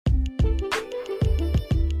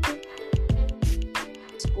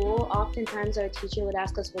oftentimes our teacher would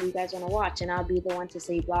ask us, what do you guys want to watch? And I'll be the one to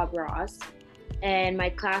say Bob Ross. And my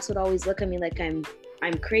class would always look at me like I'm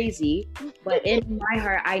crazy. But in my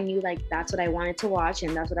heart, I knew like that's what I wanted to watch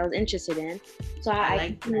and that's what I was interested in. So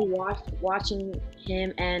I continued watching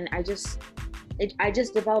him, and I just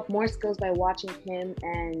developed more skills by watching him,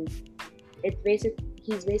 and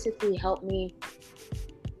he's basically helped me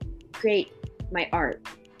create my art.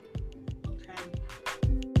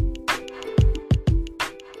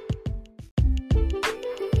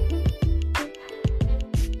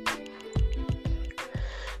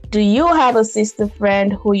 Do you have a sister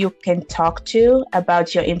friend who you can talk to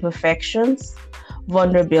about your imperfections,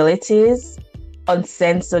 vulnerabilities,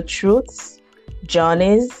 uncensored truths,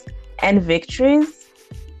 journeys, and victories?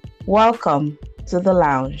 Welcome to the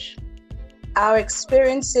lounge. Our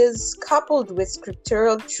experiences, coupled with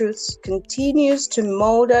scriptural truths, continues to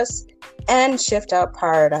mold us and shift our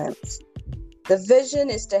paradigms. The vision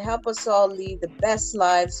is to help us all lead the best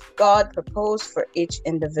lives God proposed for each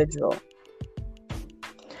individual.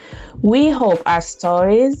 We hope our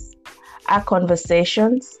stories, our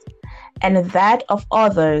conversations, and that of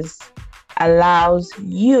others allows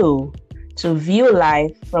you to view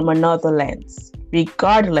life from another lens,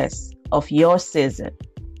 regardless of your season.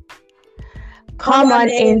 Come on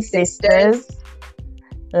in, sisters.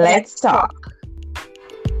 Let's talk.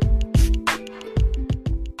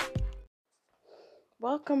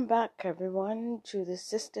 Welcome back, everyone, to the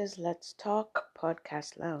Sisters Let's Talk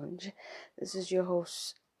podcast lounge. This is your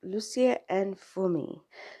host, Lucia and Fumi.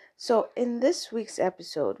 So in this week's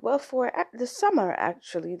episode, for the summer,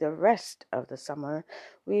 actually, the rest of the summer,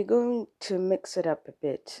 we're going to mix it up a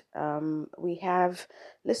bit. We have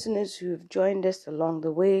listeners who've joined us along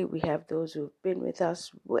the way. We have those who've been with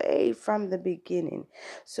us way from the beginning.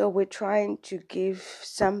 So we're trying to give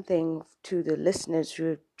something to the listeners who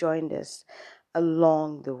have joined us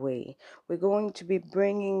along the way. We're going to be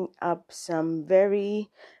bringing up some the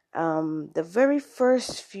very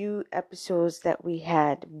first few episodes that we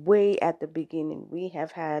had way at the beginning. We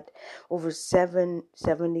have had over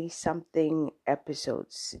 70 something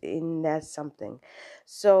episodes in that something.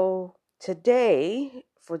 So today,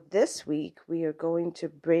 for this week, we are going to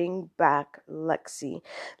bring back Lexi.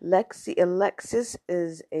 Alexis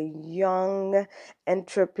is a young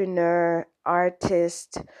entrepreneur,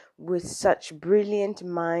 artist with such brilliant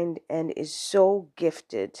mind and is so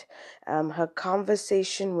gifted. Her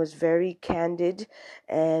conversation was very candid,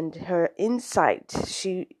 and her insight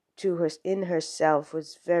in herself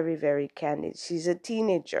was very, very candid. She's a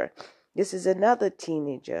teenager. This is another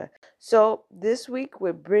teenager. So this week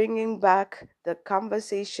we're bringing back the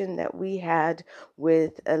conversation that we had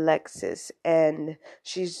with Alexis, and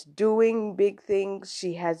she's doing big things.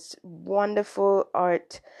 She has wonderful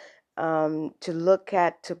art to look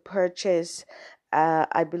at, to purchase.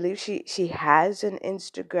 I believe she has an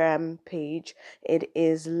Instagram page. It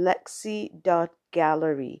is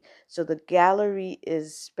lexi.gallery. So the gallery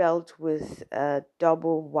is spelled with a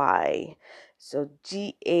double Y. So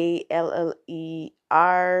GALLERRRY,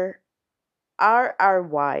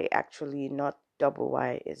 actually, not double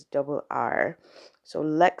Y, it's double R. So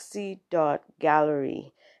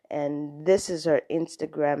lexi.gallery. And this is her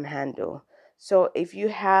Instagram handle. So if you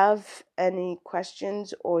have any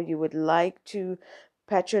questions or you would like to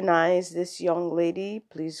patronize this young lady,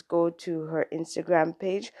 please go to her Instagram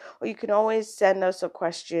page, or you can always send us a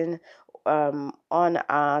question on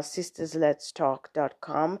our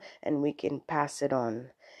sistersletstalk.com and we can pass it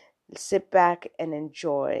on. Sit back and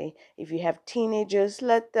enjoy. If you have teenagers,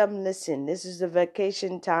 let them listen. This is the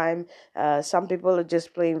vacation time. Some people are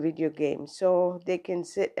just playing video games, so they can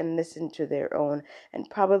sit and listen to their own and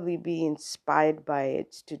probably be inspired by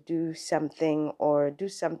it to do something or do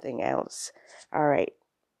something else. All right.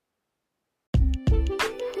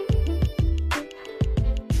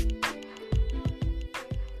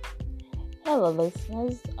 Hello,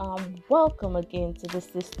 listeners. Welcome again to the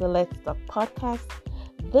Sister Let's Talk podcast.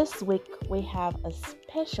 This week, we have a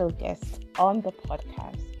special guest on the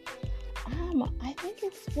podcast. I think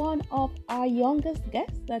it's one of our youngest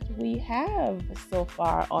guests that we have so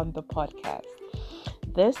far on the podcast.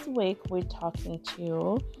 This week, we're talking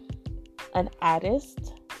to an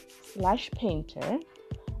artist / painter,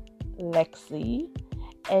 Lexi,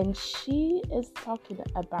 and she is talking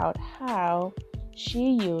about how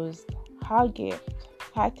she used her gift,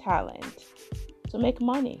 her talent, to make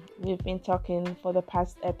money. We've been talking for the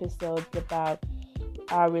past episodes about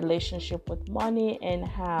our relationship with money and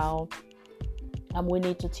how we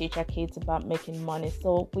need to teach our kids about making money.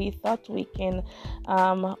 So we thought we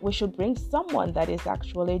should bring someone that is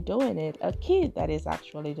actually doing it, a kid that is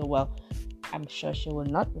actually doing well. I'm sure she will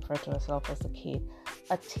not refer to herself as a kid,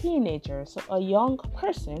 a teenager, so a young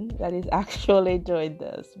person that is actually doing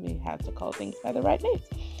this. We have to call things by the right names.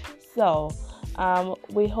 So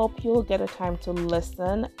we hope you'll get a time to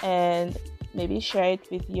listen and maybe share it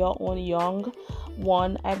with your own young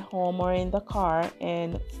one at home or in the car,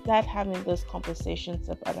 and start having those conversations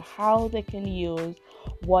about how they can use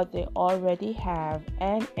what they already have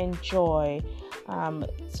and enjoy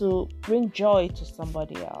to bring joy to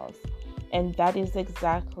somebody else. And that is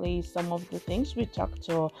exactly some of the things we talked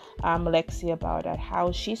to Lexi about, at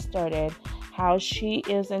how she started, how she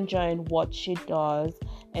is enjoying what she does,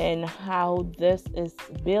 and how this is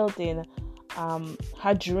building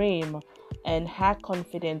her dream and her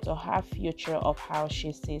confidence or her future of how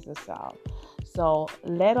she sees herself. So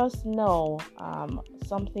let us know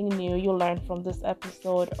something new you learned from this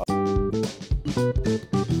episode.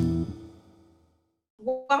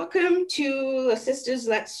 Welcome to Sisters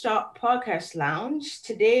Let's Talk Podcast Lounge.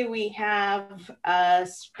 Today we have a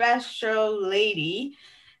special lady.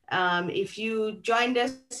 If you joined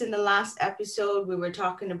us in the last episode, we were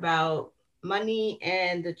talking about money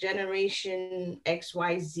and the generation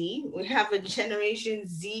XYZ. We have a generation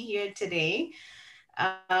Z here today.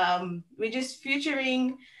 We're just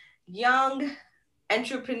featuring young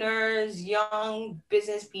entrepreneurs, young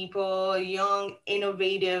business people, young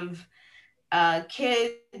innovative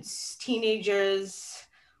kids, teenagers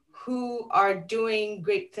who are doing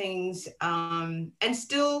great things and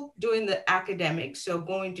still doing the academics, so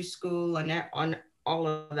going to school and on all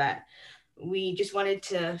of that. We just wanted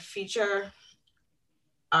to feature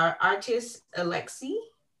our artist, Alexis.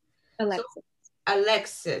 Alexis.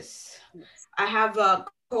 Alexis. Yes. I have a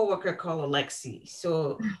coworker called Alexi,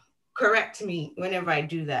 so correct me whenever I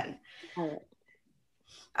do that. All right.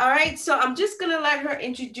 All right, so I'm just gonna let her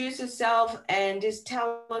introduce herself and just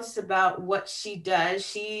tell us about what she does.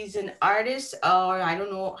 She's an artist, or I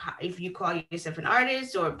don't know if you call yourself an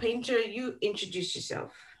artist or a painter. You introduce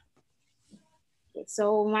yourself. Okay,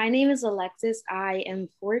 so my name is Alexis. I am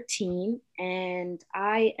 14 and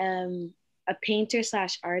I am a painter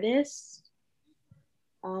slash artist.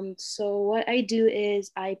 So what I do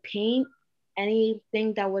is I paint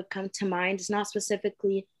anything that would come to mind. It's not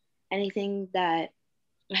specifically anything that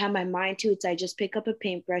I have my mind to. It's I just pick up a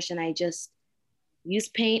paintbrush and I just use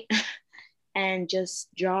paint and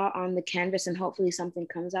just draw on the canvas, and hopefully something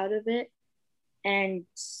comes out of it. And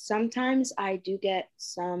sometimes I do get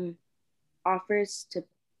some offers to,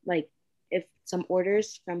 like, if some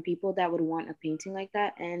orders from people that would want a painting like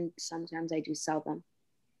that, and sometimes I do sell them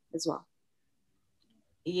as well.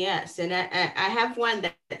 Yes, and I have one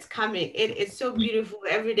that's coming. It's so beautiful.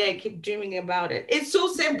 Every day I keep dreaming about it. It's so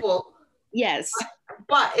simple. Yes.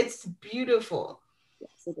 But it's beautiful.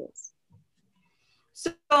 Yes, it is.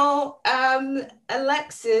 So,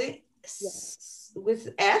 Alexis, yes.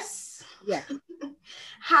 With S. Yeah.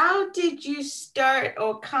 How did you start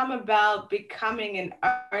or come about becoming an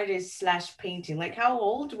artist slash painting? Like, how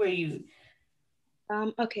old were you?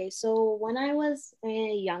 Okay, so when I was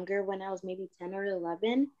younger, when I was maybe 10 or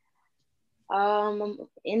 11,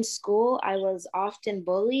 in school, I was often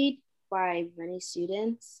bullied by many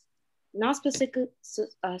students. Not specifically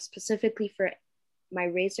for my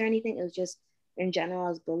race or anything. It was just in general, I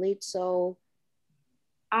was bullied. So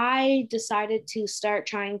I decided to start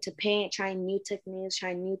trying to paint, trying new techniques,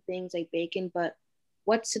 trying new things like baking. But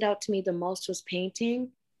what stood out to me the most was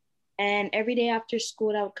painting. And every day after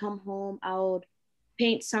school, I would come home, I would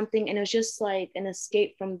paint something. And it was just like an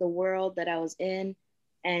escape from the world that I was in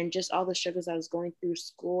and just all the struggles I was going through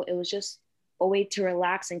school. It was just a way to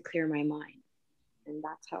relax and clear my mind. And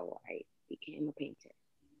that's how I became a painter.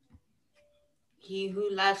 He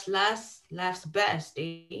who laughs last laughs best,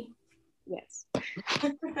 eh? Yes.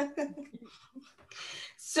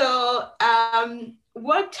 So,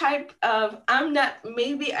 what type of,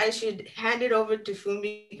 maybe I should hand it over to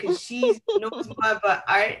Fumi because she knows more about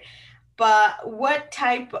art, but what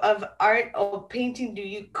type of art or painting do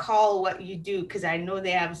you call what you do? Because I know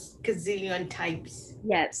they have gazillion types.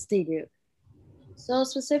 Yes, they do. So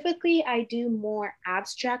specifically, I do more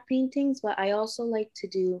abstract paintings, but I also like to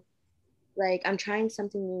do, like, I'm trying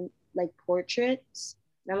something new, like portraits.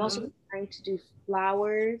 And I'm also trying to do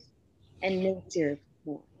flowers and nature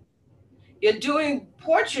more. You're doing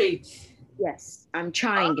portraits? Yes, I'm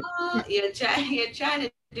trying. You're trying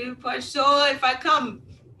to do portraits. So if I come,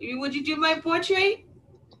 would you do my portrait?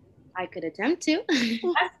 I could attempt to.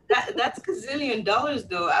 That's $1 gazillion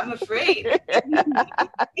though. I'm afraid.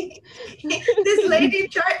 This lady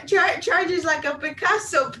charges like a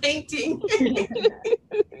Picasso painting.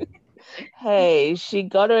 Hey, she's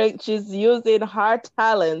using her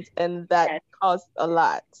talent, and that costs a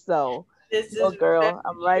lot. So, girl,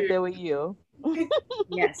 I'm right there with you.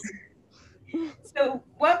 Yes. So,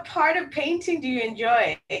 what part of painting do you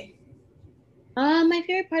enjoy? My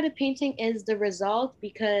favorite part of painting is the result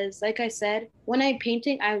because, like I said, when I'm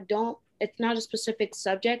painting, it's not a specific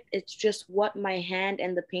subject, it's just what my hand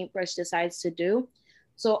and the paintbrush decides to do.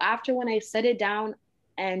 So after when I set it down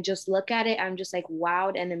and just look at it, I'm just like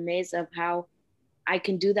wowed and amazed of how I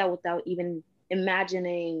can do that without even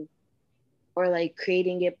imagining or like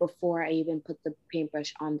creating it before I even put the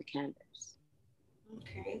paintbrush on the canvas.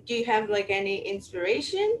 Okay. Do you have like any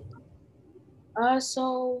inspiration?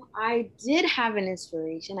 So I did have an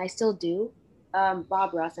inspiration. I still do.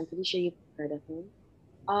 Bob Ross. I'm pretty sure you've heard of him.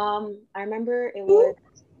 I remember it was Who?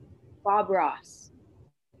 Bob Ross.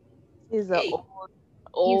 He's a Hey.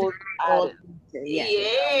 He's a old very old artist. painter. Yes,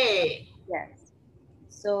 Yeah. yes.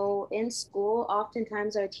 So in school,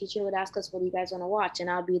 oftentimes our teacher would ask us, "What do you guys want to watch?" And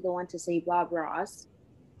I'll be the one to say Bob Ross,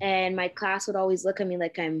 and my class would always look at me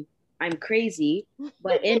like I'm crazy.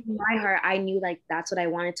 But in my heart, I knew like that's what I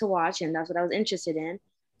wanted to watch and that's what I was interested in.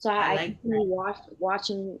 So I I like continually watched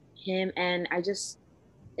watching him, and I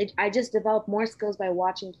just developed more skills by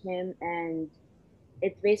watching him, and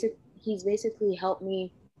he's basically helped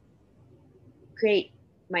me create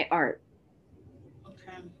my art.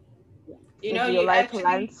 okay. Yeah. You So know, do you you like actually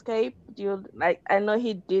landscape? Do you like, I know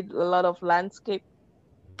he did a lot of landscape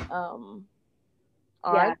um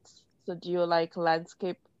Yeah. art. So do you like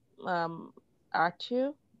landscape um art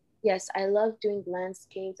too? Yes, I love doing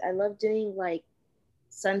landscapes. I love doing like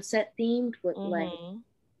sunset themed with like Mm-hmm.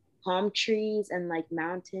 palm trees and like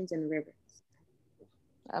mountains and rivers.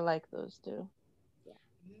 I like those too. Yeah.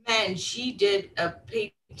 man, she did a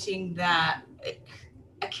painting that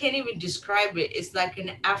I can't even describe it. It's like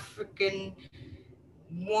an African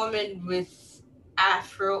woman with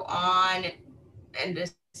afro on and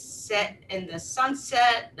the set and the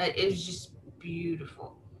sunset that is just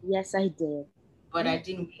beautiful. Yes, I did. But I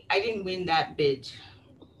didn't win that bid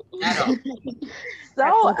at all. So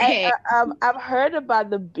That's okay. I've heard about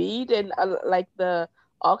the bead and like the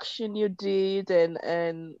auction you did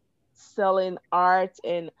and selling art,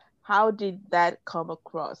 and how did that come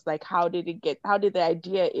across? Like how did the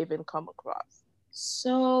idea even come across?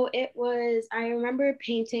 So it was, I remember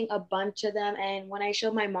painting a bunch of them. And when I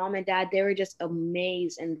showed my mom and dad, they were just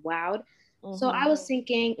amazed and wowed. So I Mm-hmm. was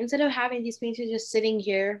thinking, instead of having these paintings just sitting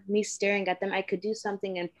here, me staring at them, I could do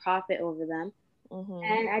something and profit over them.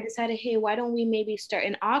 Mm-hmm. And I decided, hey, why don't we maybe start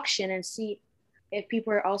an auction and see if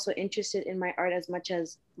people are also interested in my art as much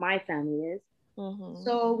as my family is. Mm-hmm.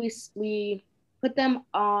 So we put them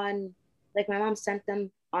on, like my mom sent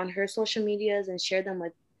them on her social medias and shared them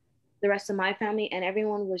with the rest of my family, and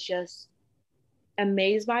everyone was just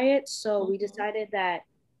amazed by it. So we Mm-hmm. decided that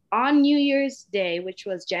on New Year's Day, which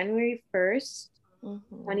was January 1st,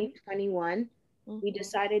 Mm-hmm. 2021, we Mm-hmm.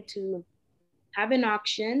 decided to have an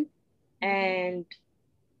auction, Mm-hmm. and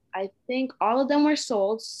I think all of them were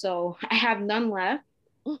sold. So I have none left.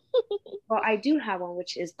 Well, I do have one,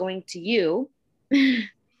 which is going to you.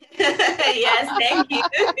 Yes, thank you.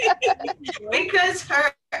 Because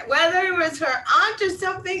her, whether it was her aunt or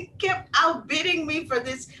something, kept outbidding me for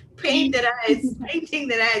this painting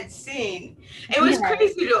that I had seen. It was Yeah.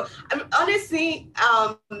 crazy though. I mean, honestly,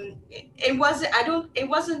 it wasn't. I don't. It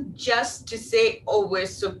wasn't just to say, oh, we're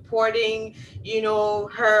supporting,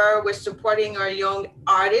 her. We're supporting our young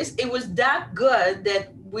artists. It was that good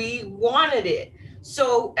that we wanted it.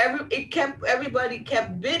 So everybody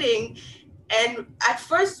kept bidding, and at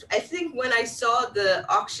first, I think when I saw the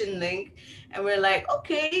auction link, and we're like,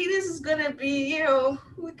 okay, this is gonna be,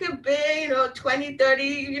 we could pay, 20,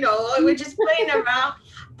 30, we're just playing around.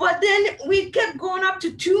 But then we kept going up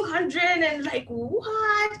to 200 and like,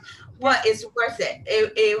 what? But it's worth it.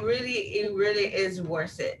 It really is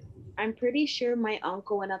worth it. I'm pretty sure my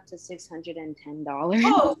uncle went up to $610.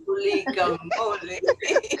 Holy guacamole.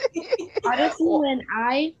 Honestly, Oh, when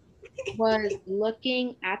I was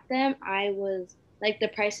looking at them, I was like the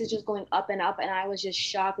price is just going up and up, and I was just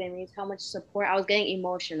shocked and how much support. I was getting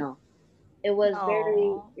emotional.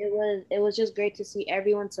 oh. It was just great to see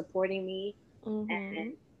everyone supporting me Mm-hmm.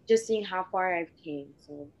 and just seeing how far I've came.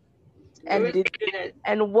 So It And was yeah. did good.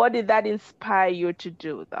 and what did that inspire you to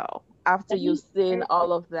do though? After you've That, seen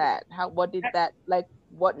all of that, what did that, that, like,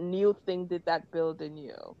 what new thing did that build in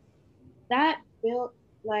you? that built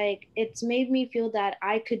like it's made me feel that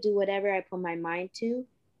I could do whatever I put my mind to,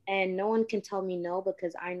 and no one can tell me no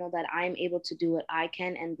because I know that I'm able to do what I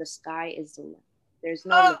can, and the sky is the limit. There's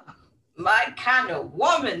no Oh, limit. My kind of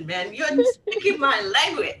woman, man. You're speaking my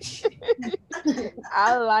language.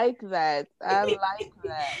 I like that. I like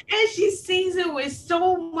that. And she says it with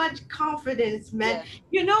so much confidence, man. Yes.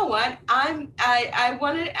 You know what? I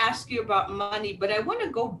want to ask you about money, but I want to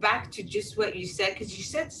go back to just what you said, because you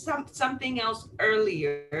said something else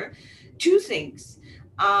earlier. Two things.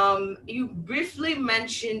 You briefly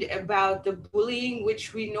mentioned about the bullying,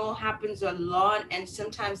 which we know happens a lot, and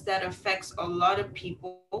sometimes that affects a lot of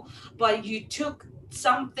people. But you took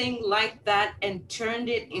something like that and turned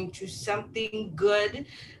it into something good.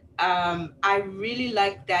 I really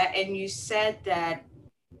like that. And you said that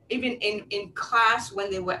even in class,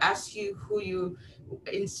 when they would ask you who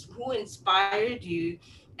inspired you,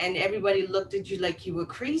 and everybody looked at you like you were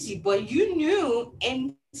crazy, but you knew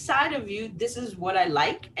inside of you, this is what I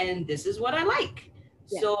like and this is what I like.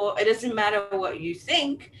 Yeah. So it doesn't matter what you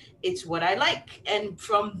think, it's what I like. And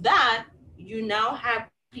from that, you now have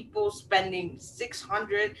people spending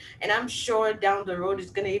 600, and I'm sure down the road it's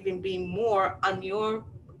going to even be more on your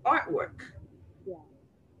artwork. Yeah.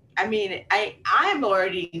 I mean, I'm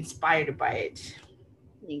already inspired by it.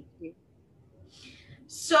 Thank you.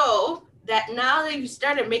 So that now that you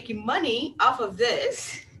started making money off of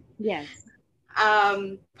this, Yes.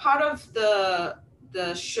 part of the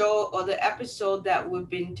show or the episode that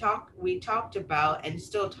we talked about and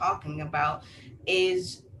still talking about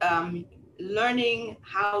is learning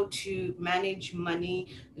how to manage money,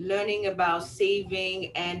 learning about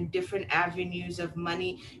saving and different avenues of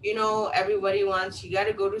money. You know, everybody wants, you got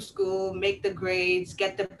to go to school, make the grades,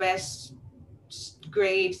 get the best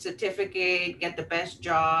grade certificate, get the best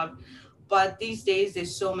job. But these days,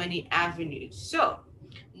 there's so many avenues. So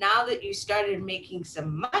now that you started making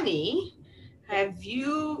some money, have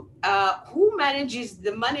you who manages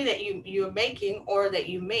the money that you're making or that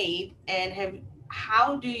you made, and have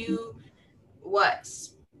how do you what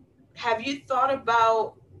have you thought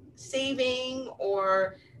about saving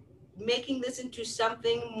or making this into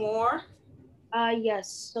something more? Yes.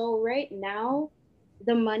 So right now,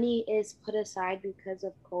 the money is put aside because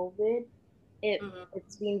of COVID.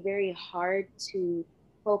 It's been very hard to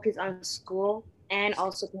focus on school and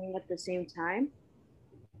also playing at the same time.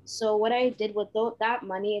 So what I did with that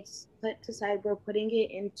money, it's put aside. We're putting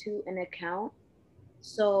it into an account,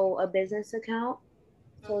 so a business account,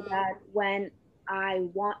 so that when I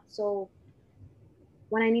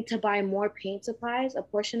need to buy more paint supplies, a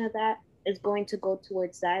portion of that is going to go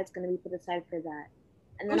towards that. It's going to be put aside for that.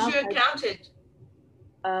 And then Who's also, your accountant?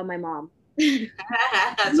 my mom.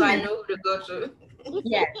 So I know who to go to.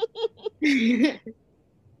 Yes.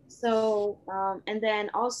 So, and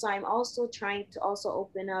then also, I'm also trying to also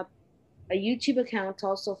open up a YouTube account to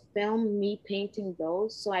also film me painting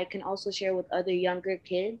those, so I can also share with other younger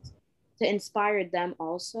kids to inspire them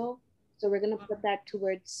also. So we're gonna put that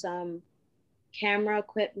towards some camera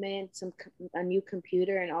equipment, a new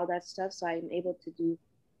computer, and all that stuff, so I'm able to do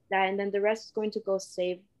that. And then the rest is going to go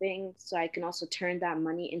saving, so I can also turn that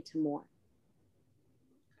money into more.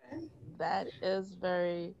 That is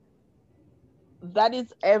very, that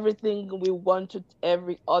is everything we wanted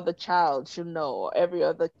every other child should know, or every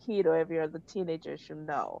other kid or every other teenager should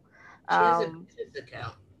know. She has a Um, business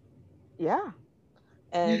account. yeah,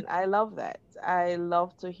 and I love that. I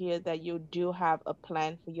love to hear that you do have a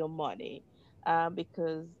plan for your money,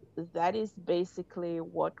 because that is basically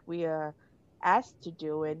what we are asked to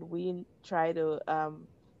do, and we try to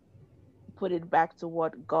put it back to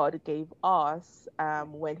what God gave us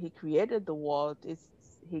when He created the world.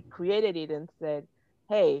 He created it and said,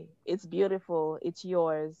 "Hey, it's beautiful. It's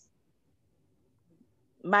yours.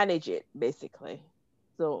 Manage it." Basically,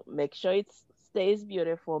 so make sure it stays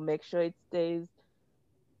beautiful. Make sure it stays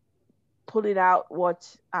pulling out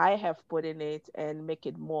what I have put in it and make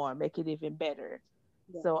it more, make it even better.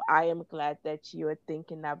 Yeah. So I am glad that you are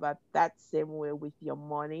thinking about that same way with your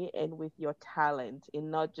money and with your talent,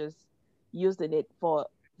 and not just using it for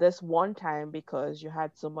this one time because you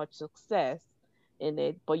had so much success in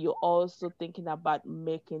it, but you're also thinking about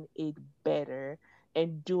making it better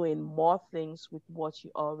and doing more things with what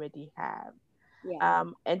you already have. Yeah.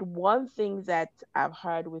 And one thing that I've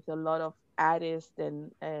heard with a lot of artists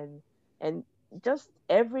and just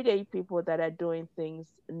everyday people that are doing things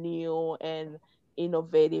new and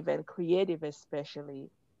innovative and creative, especially,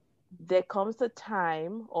 there comes a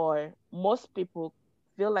time, or most people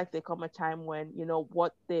feel like there come a time when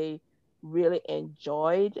what they really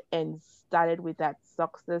enjoyed and started with that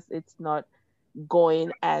success, it's not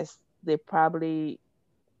going as they probably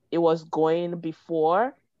it was going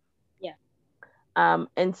before. Yeah.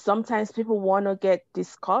 And sometimes people want to get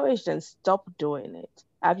discouraged and stop doing it.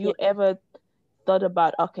 Have Yeah. you ever thought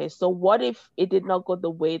about, okay, so what if it did not go the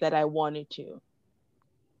way that I wanted to?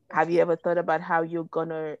 Have you ever thought about how you're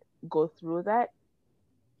gonna go through that?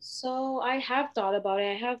 So I have thought about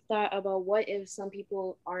it. I have thought about what if some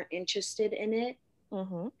people aren't interested in it,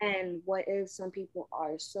 Mm-hmm. and what if some people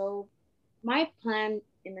are. So my plan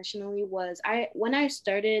initially was, I when I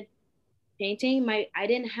started painting, my I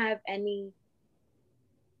didn't have any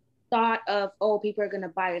thought of, oh, people are gonna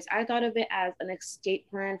buy this. I thought of it as an escape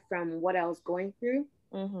plan from what I was going through.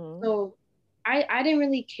 Mm-hmm. So I didn't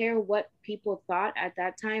really care what people thought at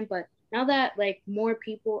that time, but now that like more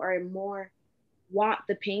people are more want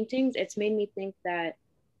the paintings, it's made me think that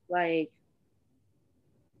like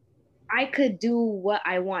I could do what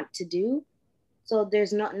I want to do. So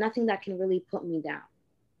there's nothing that can really put me down.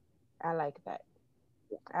 I like that.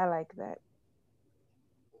 I like that.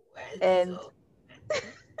 Well, And so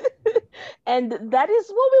and that is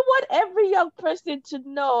what we want every young person to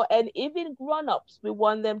know, and even grown-ups. We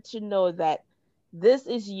want them to know that this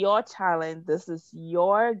is your talent, this is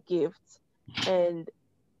your gift, and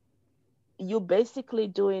you basically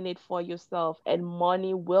doing it for yourself, and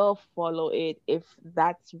money will follow it if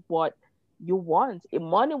that's what you want.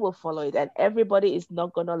 Money will follow it, and everybody is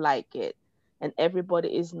not gonna like it, and everybody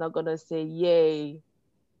is not gonna say yay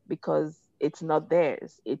because it's not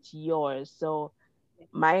theirs, it's yours. So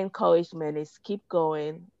my encouragement is keep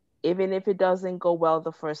going, even if it doesn't go well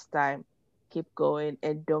the first time. Keep going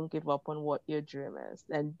and don't give up on what your dream is,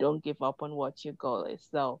 and don't give up on what your goal is.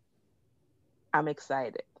 So I'm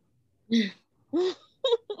excited. you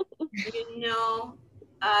know,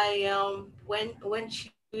 I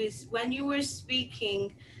when you were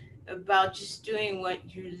speaking about just doing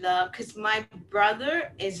what you love, because my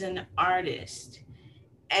brother is an artist,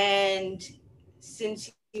 and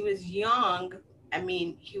since he was young, I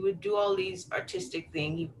mean, he would do all these artistic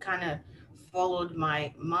things. He kind of followed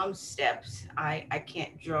my mom's steps. I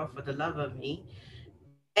can't draw for the love of me.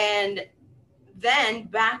 And then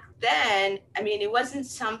back then, I mean, it wasn't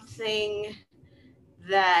something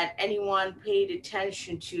that anyone paid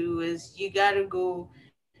attention to. Is you got to go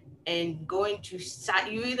and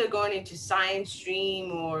you either going into science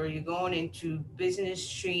stream or you're going into business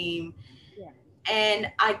stream. Yeah.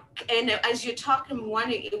 And as you're talking,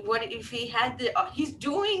 wondering what if he had he's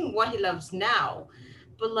doing what he loves now,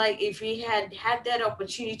 but like if he had had that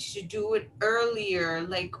opportunity to do it earlier,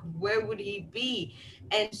 like where would he be?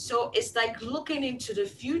 And so it's like looking into the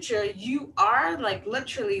future. You are like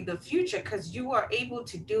literally the future because you are able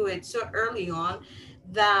to do it so early on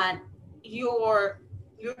that your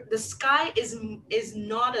the sky is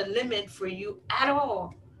not a limit for you at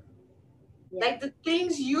all. Yeah. Like the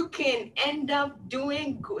things you can end up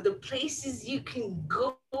doing, the places you can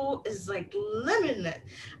go is like limitless.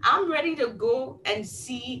 I'm ready to go and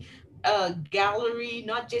see a gallery,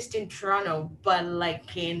 not just in Toronto, but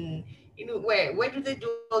like in, where do they do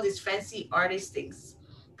all these fancy artist things?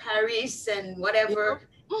 Paris and whatever.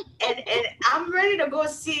 Yep. And I'm ready to go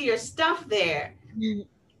see your stuff there.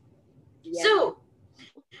 Yes. So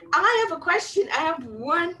I have a question. I have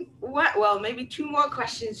well, maybe two more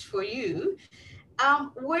questions for you.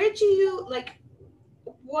 Where do you like,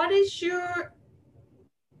 what is your,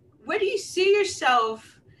 where do you see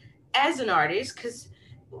yourself as an artist? Because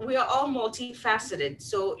we are all multifaceted.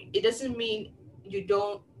 So it doesn't mean you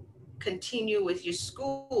don't continue with your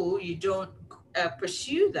school, you don't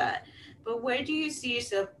pursue that. But where do you see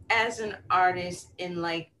yourself as an artist in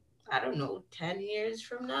like, I don't know, 10 years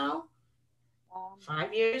from now, Um,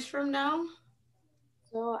 5 years from now?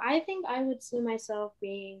 so I think I would see myself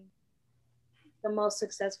being the most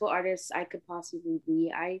successful artist I could possibly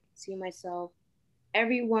be. I see myself,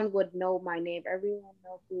 everyone would know my name. Everyone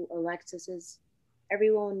know who Alexis is.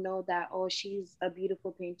 Everyone know that, oh, she's a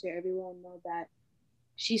beautiful painter. Everyone know that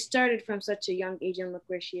she started from such a young age and look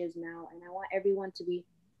where she is now. And I want everyone to be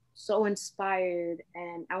so inspired.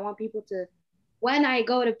 And I want people to, when I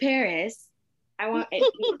go to Paris, I want it,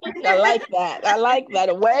 I like that. I like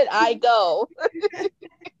that. Where'd I go?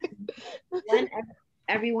 when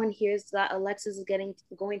everyone hears that Alexis is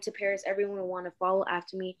going to Paris, everyone will want to follow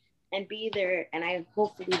after me and be there. And I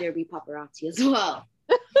hopefully there'll be paparazzi as well.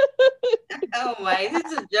 Oh my,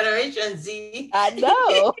 this is Generation Z. I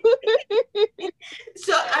know.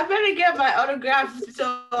 So I better get my autograph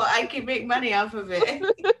so I can make money off of it.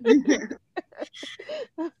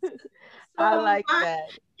 I So like that.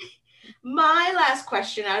 my last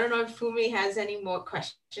question, I don't know if Fumi has any more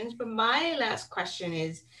questions, but my last question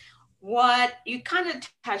is, what you kind of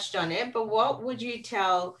touched on it, but what would you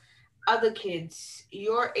tell other kids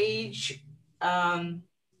your age,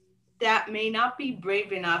 that may not be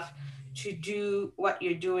brave enough to do what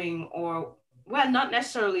you're doing, or well, not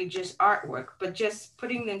necessarily just artwork, but just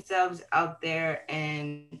putting themselves out there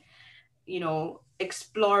and,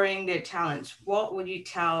 exploring their talents, what would you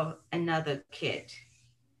tell another kid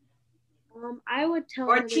I would tell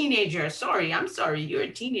or a another. teenager? Sorry, I'm sorry, you're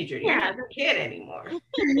a teenager. You're Yeah, not a kid anymore.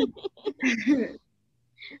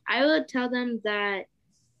 I would tell them that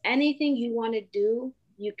anything you want to do,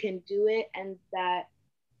 you can do it, and that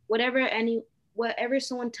whatever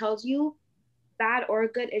someone tells you, bad or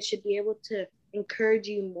good, it should be able to encourage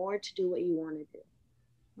you more to do what you want to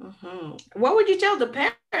do. What would you tell the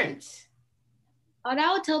parents? And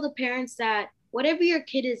I would tell the parents that whatever your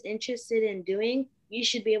kid is interested in doing, you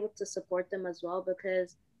should be able to support them as well.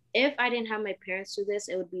 Because if I didn't have my parents do this,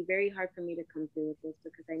 it would be very hard for me to come through with this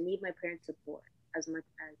because I need my parents' support as much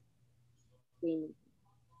as they need.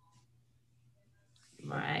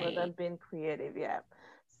 Right. For them being creative, yeah.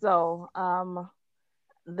 So,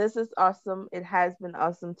 this is awesome. It has been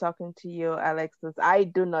awesome talking to you, Alexis. I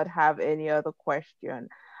do not have any other question.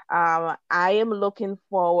 I am looking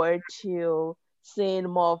forward to seeing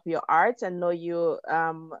more of your art. I know you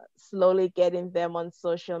slowly getting them on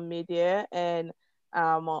social media, and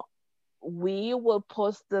we will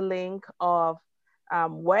post the link of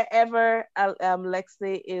wherever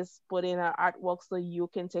Lexi is putting her artwork so you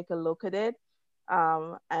can take a look at it.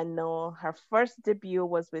 I know her first debut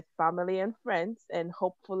was with family and friends, and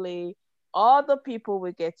hopefully, all the people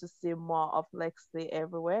will get to see more of Lexi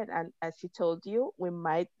everywhere. And as she told you, we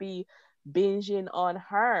might be binging on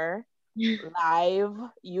her live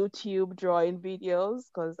YouTube drawing videos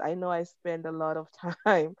because I know I spend a lot of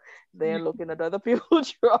time there looking at other people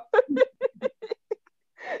draw.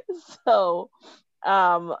 So,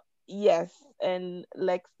 um, yes, and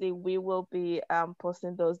Lexi, we will be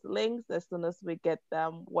posting those links as soon as we get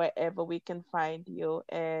them wherever we can find you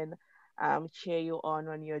and cheer you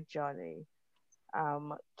on your journey.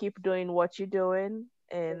 Keep doing what you're doing,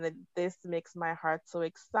 and this makes my heart so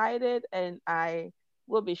excited. And I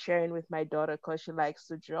will be sharing with my daughter because she likes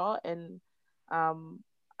to draw, and um,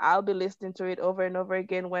 I'll be listening to it over and over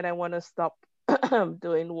again when I want to stop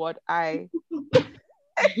doing what I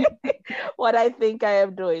think I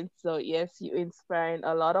am doing. So yes, you inspiring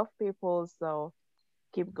a lot of people. So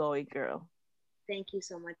keep going, girl. Thank you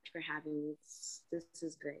so much for having me. This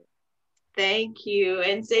is great. Thank you.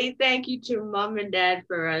 And say thank you to mom and dad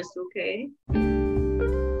for us, okay?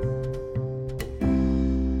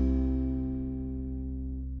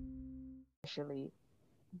 Actually,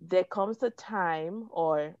 there comes a time,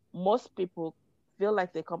 or most people feel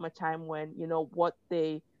like there come a time when what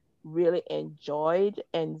they really enjoyed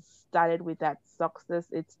and started with that success,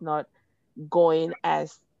 it's not going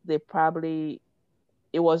as they probably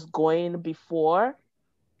it was going before.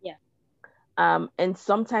 Yeah. And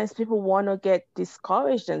sometimes people want to get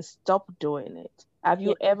discouraged and stop doing it. Have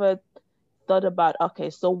you ever thought about, okay,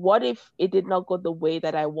 so what if it did not go the way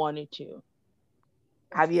that I wanted to?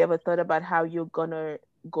 Have you ever thought about how you're gonna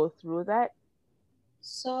go through that?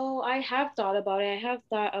 So I have thought about it. I have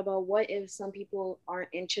thought about what if some people aren't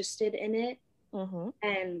interested in it, Mm-hmm.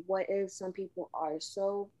 and what if some people are.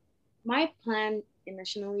 So my plan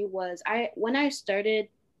initially was when I started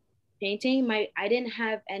painting, I didn't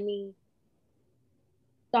have any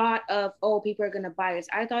thought of, oh, people are gonna buy this.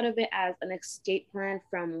 I thought of it as an escape plan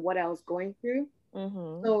from what I was going through.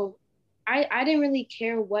 Mm-hmm. So I didn't really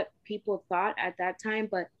care what people thought at that time,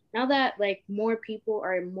 but now that like more people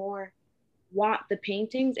are more want the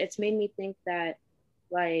paintings, it's made me think that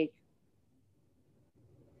like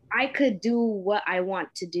I could do what I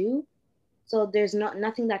want to do. So there's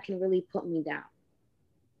nothing that can really put me down.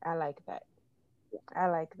 I like that. I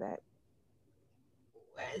like that.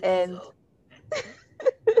 And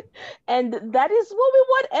and that is what we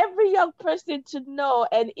want every young person to know,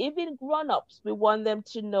 and even grown-ups, we want them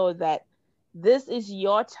to know that this is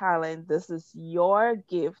your talent, this is your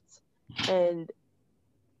gift, and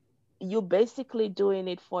you basically doing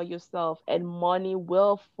it for yourself, and money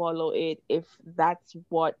will follow it if that's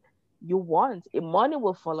what you want. Money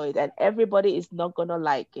will follow it, and everybody is not gonna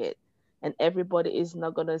like it, and everybody is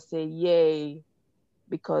not gonna say yay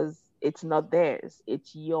because it's not theirs,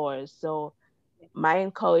 it's yours. So my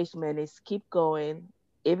encouragement is keep going,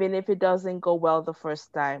 even if it doesn't go well the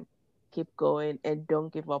first time. Keep going and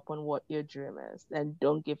don't give up on what your dream is, and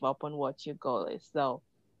don't give up on what your goal is. So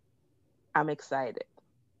I'm excited.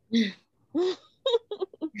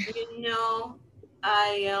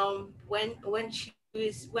 I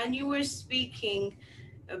when you were speaking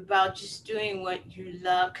about just doing what you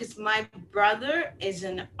love, because my brother is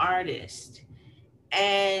an artist,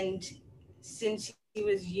 and since he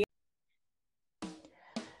was young.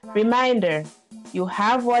 Reminder, you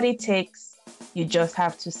have what it takes, you just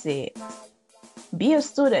have to say it. Be a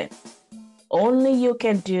student. Only you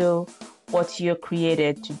can do what you're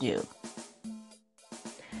created to do.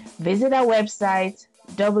 Visit our website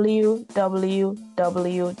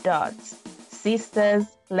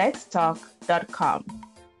www.sistersletstalk.com.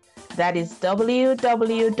 That is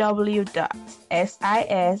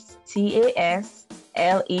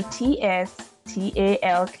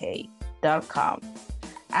www.sistersletstalk.com.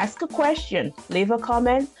 Ask a question, leave a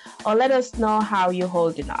comment, or let us know how you're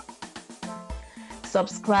holding up.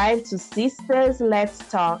 Subscribe to Sisters Let's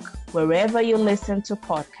Talk wherever you listen to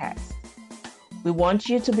podcasts. We want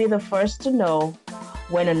you to be the first to know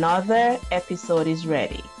when another episode is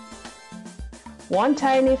ready. One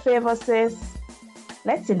tiny favor, sis.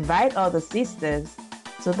 Let's invite other sisters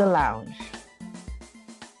to the lounge.